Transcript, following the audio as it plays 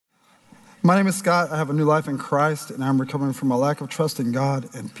My name is Scot. I have a new life in Christ, and I'm recovering from a lack of trust in God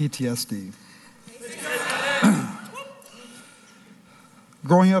and PTSD.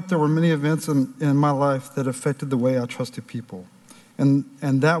 Growing up, there were many events in my life that affected the way I trusted people, and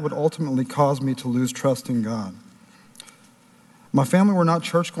that would ultimately cause me to lose trust in God. My family were not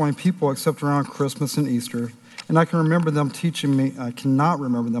church-going people except around Christmas and Easter, and I cannot remember them teaching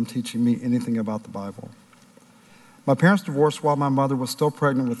me anything about the Bible. My parents divorced while my mother was still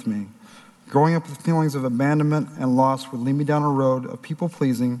pregnant with me. Growing up with feelings of abandonment and loss would lead me down a road of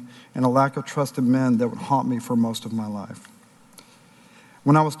people-pleasing and a lack of trust in men that would haunt me for most of my life.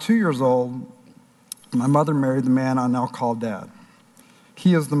 When I was 2 years old, my mother married the man I now call Dad.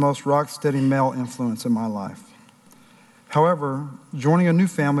 He is the most rock-steady male influence in my life. However, joining a new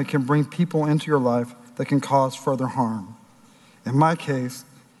family can bring people into your life that can cause further harm. In my case,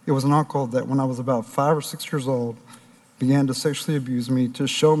 it was an uncle that when I was about 5 or 6 years old, began to sexually abuse me to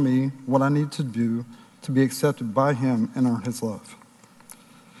show me what I needed to do to be accepted by him and earn his love.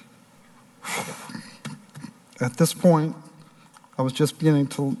 At this point, I was just beginning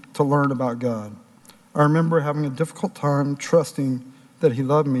to learn about God. I remember having a difficult time trusting that he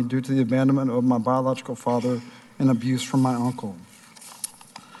loved me due to the abandonment of my biological father and abuse from my uncle.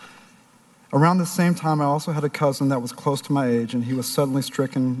 Around the same time, I also had a cousin that was close to my age, and he was suddenly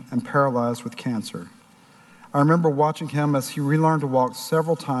stricken and paralyzed with cancer. I remember watching him as he relearned to walk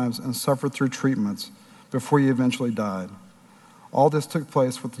several times and suffered through treatments before he eventually died. All this took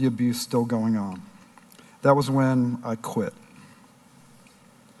place with the abuse still going on. That was when I quit.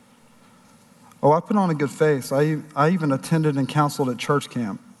 I put on a good face. I even attended and counseled at church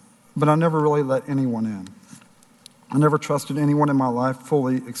camp, but I never really let anyone in. I never trusted anyone in my life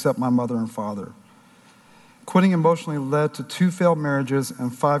fully except my mother and father. Quitting emotionally led to 2 failed marriages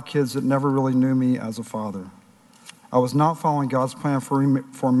and 5 kids that never really knew me as a father. I was not following God's plan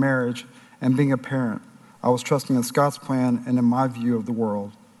for marriage and being a parent. I was trusting in Scott's plan and in my view of the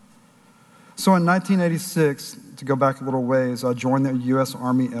world. So in 1986, to go back a little ways, I joined the U.S.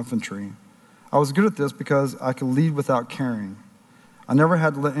 Army Infantry. I was good at this because I could lead without caring. I never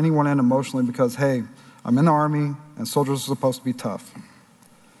had to let anyone in emotionally because, hey, I'm in the Army and soldiers are supposed to be tough.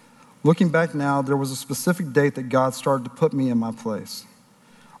 Looking back now, there was a specific date that God started to put me in my place.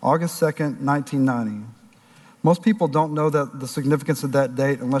 August 2nd, 1990. Most people don't know the significance of that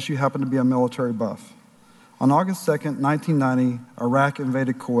date unless you happen to be a military buff. On August 2nd, 1990, Iraq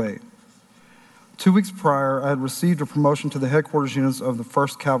invaded Kuwait. 2 weeks prior, I had received a promotion to the headquarters units of the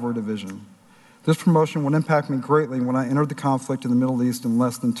 1st Cavalry Division. This promotion would impact me greatly when I entered the conflict in the Middle East in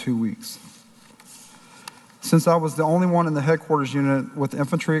less than 2 weeks. Since I was the only one in the headquarters unit with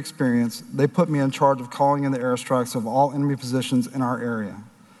infantry experience, they put me in charge of calling in the airstrikes of all enemy positions in our area.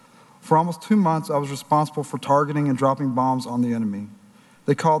 For almost 2 months, I was responsible for targeting and dropping bombs on the enemy.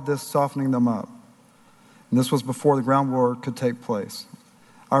 They called this softening them up. And this was before the ground war could take place.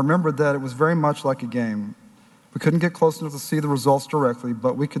 I remembered that it was very much like a game. We couldn't get close enough to see the results directly,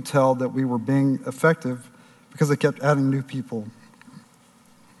 but we could tell that we were being effective because they kept adding new people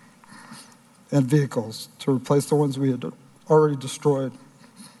and vehicles to replace the ones we had already destroyed.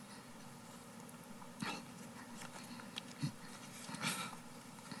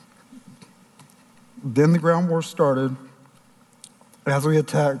 Then the ground war started. As we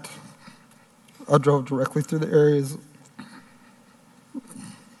attacked, I drove directly through the areas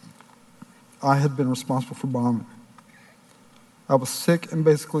I had been responsible for bombing. I was sick and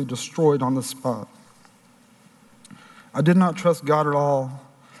basically destroyed on the spot. I did not trust God at all,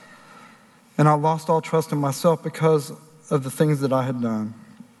 and I lost all trust in myself because of the things that I had done.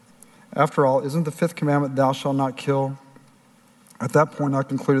 After all, isn't the 5th commandment, thou shalt not kill? At that point, I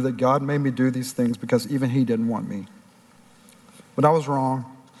concluded that God made me do these things because even he didn't want me. But I was wrong,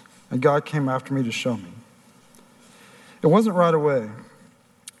 and God came after me to show me. It wasn't right away.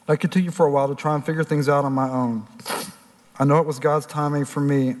 I continued for a while to try and figure things out on my own. I know it was God's timing for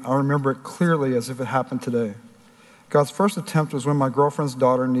me. I remember it clearly as if it happened today. God's first attempt was when my girlfriend's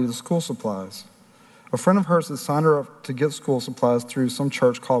daughter needed school supplies. A friend of hers had signed her up to get school supplies through some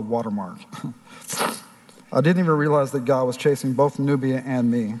church called Watermark. I didn't even realize that God was chasing both Nubia and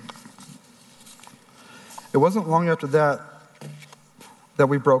me. It wasn't long after that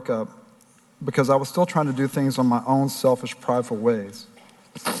we broke up because I was still trying to do things on my own selfish, prideful ways.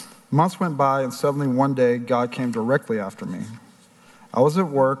 Months went by, and suddenly one day, God came directly after me. I was at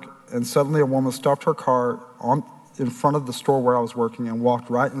work, and suddenly a woman stopped her car in front of the store where I was working and walked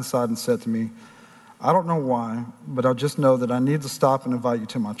right inside and said to me, I don't know why, but I just know that I need to stop and invite you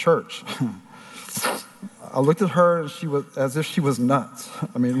to my church. I looked at her, and she was as if she was nuts.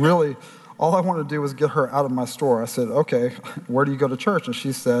 I mean, really, All I wanted to do was get her out of my store. I said, okay, where do you go to church? And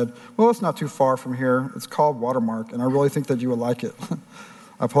she said, well, it's not too far from here. It's called Watermark, and I really think that you would like it.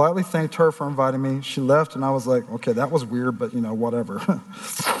 I politely thanked her for inviting me. She left, and I was like, okay, that was weird, but whatever.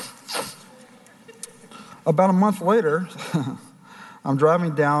 About a month later, I'm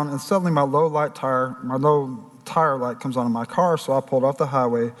driving down, and suddenly my low tire light comes on in my car, so I pulled off the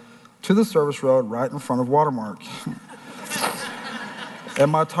highway to the service road right in front of Watermark. And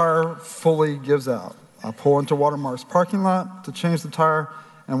my tire fully gives out. I pull into Watermark's parking lot to change the tire,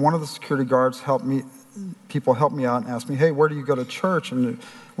 and one of the security guards helped me out and asked me, hey, where do you go to church? And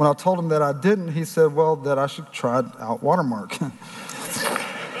when I told him that I didn't, he said, well, that I should try out Watermark.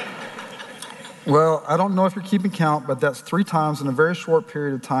 Well, I don't know if you're keeping count, but that's 3 times in a very short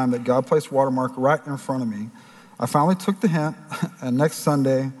period of time that God placed Watermark right in front of me. I finally took the hint, and next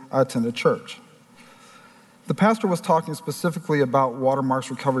Sunday, I attended church. The pastor was talking specifically about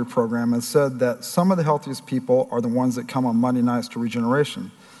Watermark's recovery program and said that some of the healthiest people are the ones that come on Monday nights to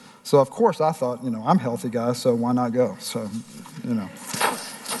regeneration. So, of course, I thought, I'm a healthy guy, so why not go? So.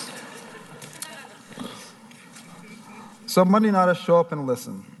 So Monday night, I show up and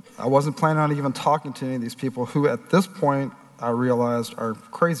listen. I wasn't planning on even talking to any of these people who, at this point, I realized are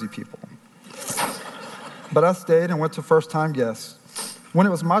crazy people. But I stayed and went to first-time guests. When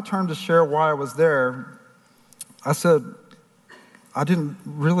it was my turn to share why I was there, I said, I didn't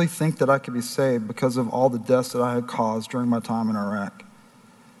really think that I could be saved because of all the deaths that I had caused during my time in Iraq.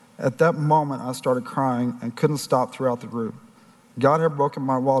 At that moment, I started crying and couldn't stop throughout the group. God had broken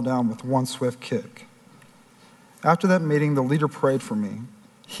my wall down with one swift kick. After that meeting, the leader prayed for me.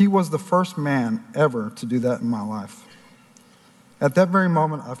 He was the first man ever to do that in my life. At that very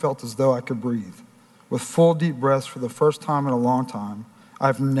moment, I felt as though I could breathe. With full, deep breaths for the first time in a long time,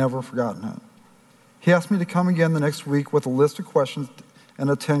 I've never forgotten it. He asked me to come again the next week with a list of questions and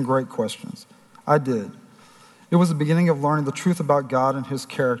attend great questions. I did. It was the beginning of learning the truth about God and his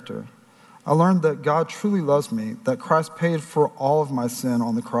character. I learned that God truly loves me, that Christ paid for all of my sin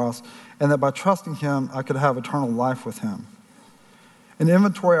on the cross, and that by trusting him, I could have eternal life with him. In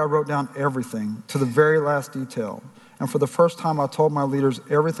inventory, I wrote down everything to the very last detail. And for the first time, I told my leaders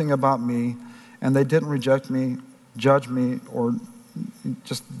everything about me, and they didn't reject me, judge me, or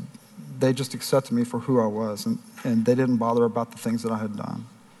they just accepted me for who I was, and they didn't bother about the things that I had done.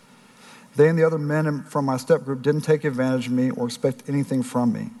 They and the other men from my step group didn't take advantage of me or expect anything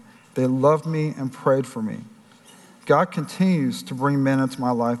from me. They loved me and prayed for me. God continues to bring men into my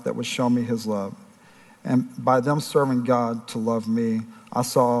life that would show me his love. And by them serving God to love me, I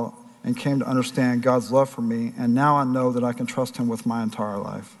saw and came to understand God's love for me, and now I know that I can trust him with my entire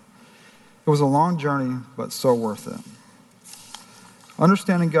life. It was a long journey, but so worth it.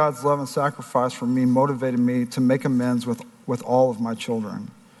 Understanding God's love and sacrifice for me motivated me to make amends with all of my children.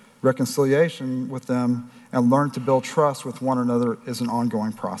 Reconciliation with them and learn to build trust with one another is an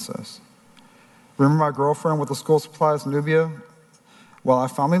ongoing process. Remember my girlfriend with the school supplies, Nubia? Well, I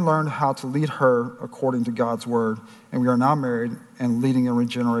finally learned how to lead her according to God's word, and we are now married and leading in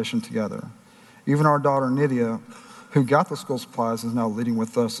regeneration together. Even our daughter, Nydia, who got the school supplies, is now leading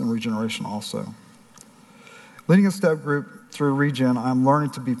with us in regeneration also. Leading a step group through Regen, I'm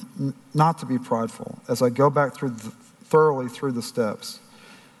learning not to be prideful as I go back thoroughly through the steps.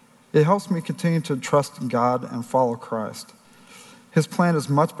 It helps me continue to trust in God and follow Christ. His plan is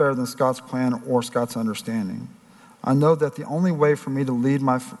much better than Scot's plan or Scot's understanding. I know that the only way for me to lead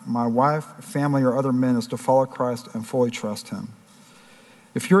my wife, family, or other men is to follow Christ and fully trust him.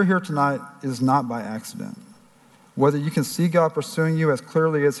 If you're here tonight, it is not by accident. Whether you can see God pursuing you as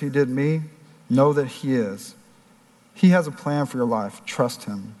clearly as he did me, know that he is. He has a plan for your life. Trust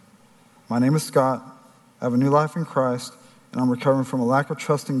him. My name is Scot. I have a new life in Christ, and I'm recovering from a lack of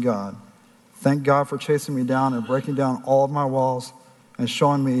trust in God. Thank God for chasing me down and breaking down all of my walls and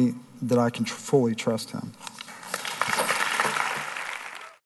showing me that I can fully trust him.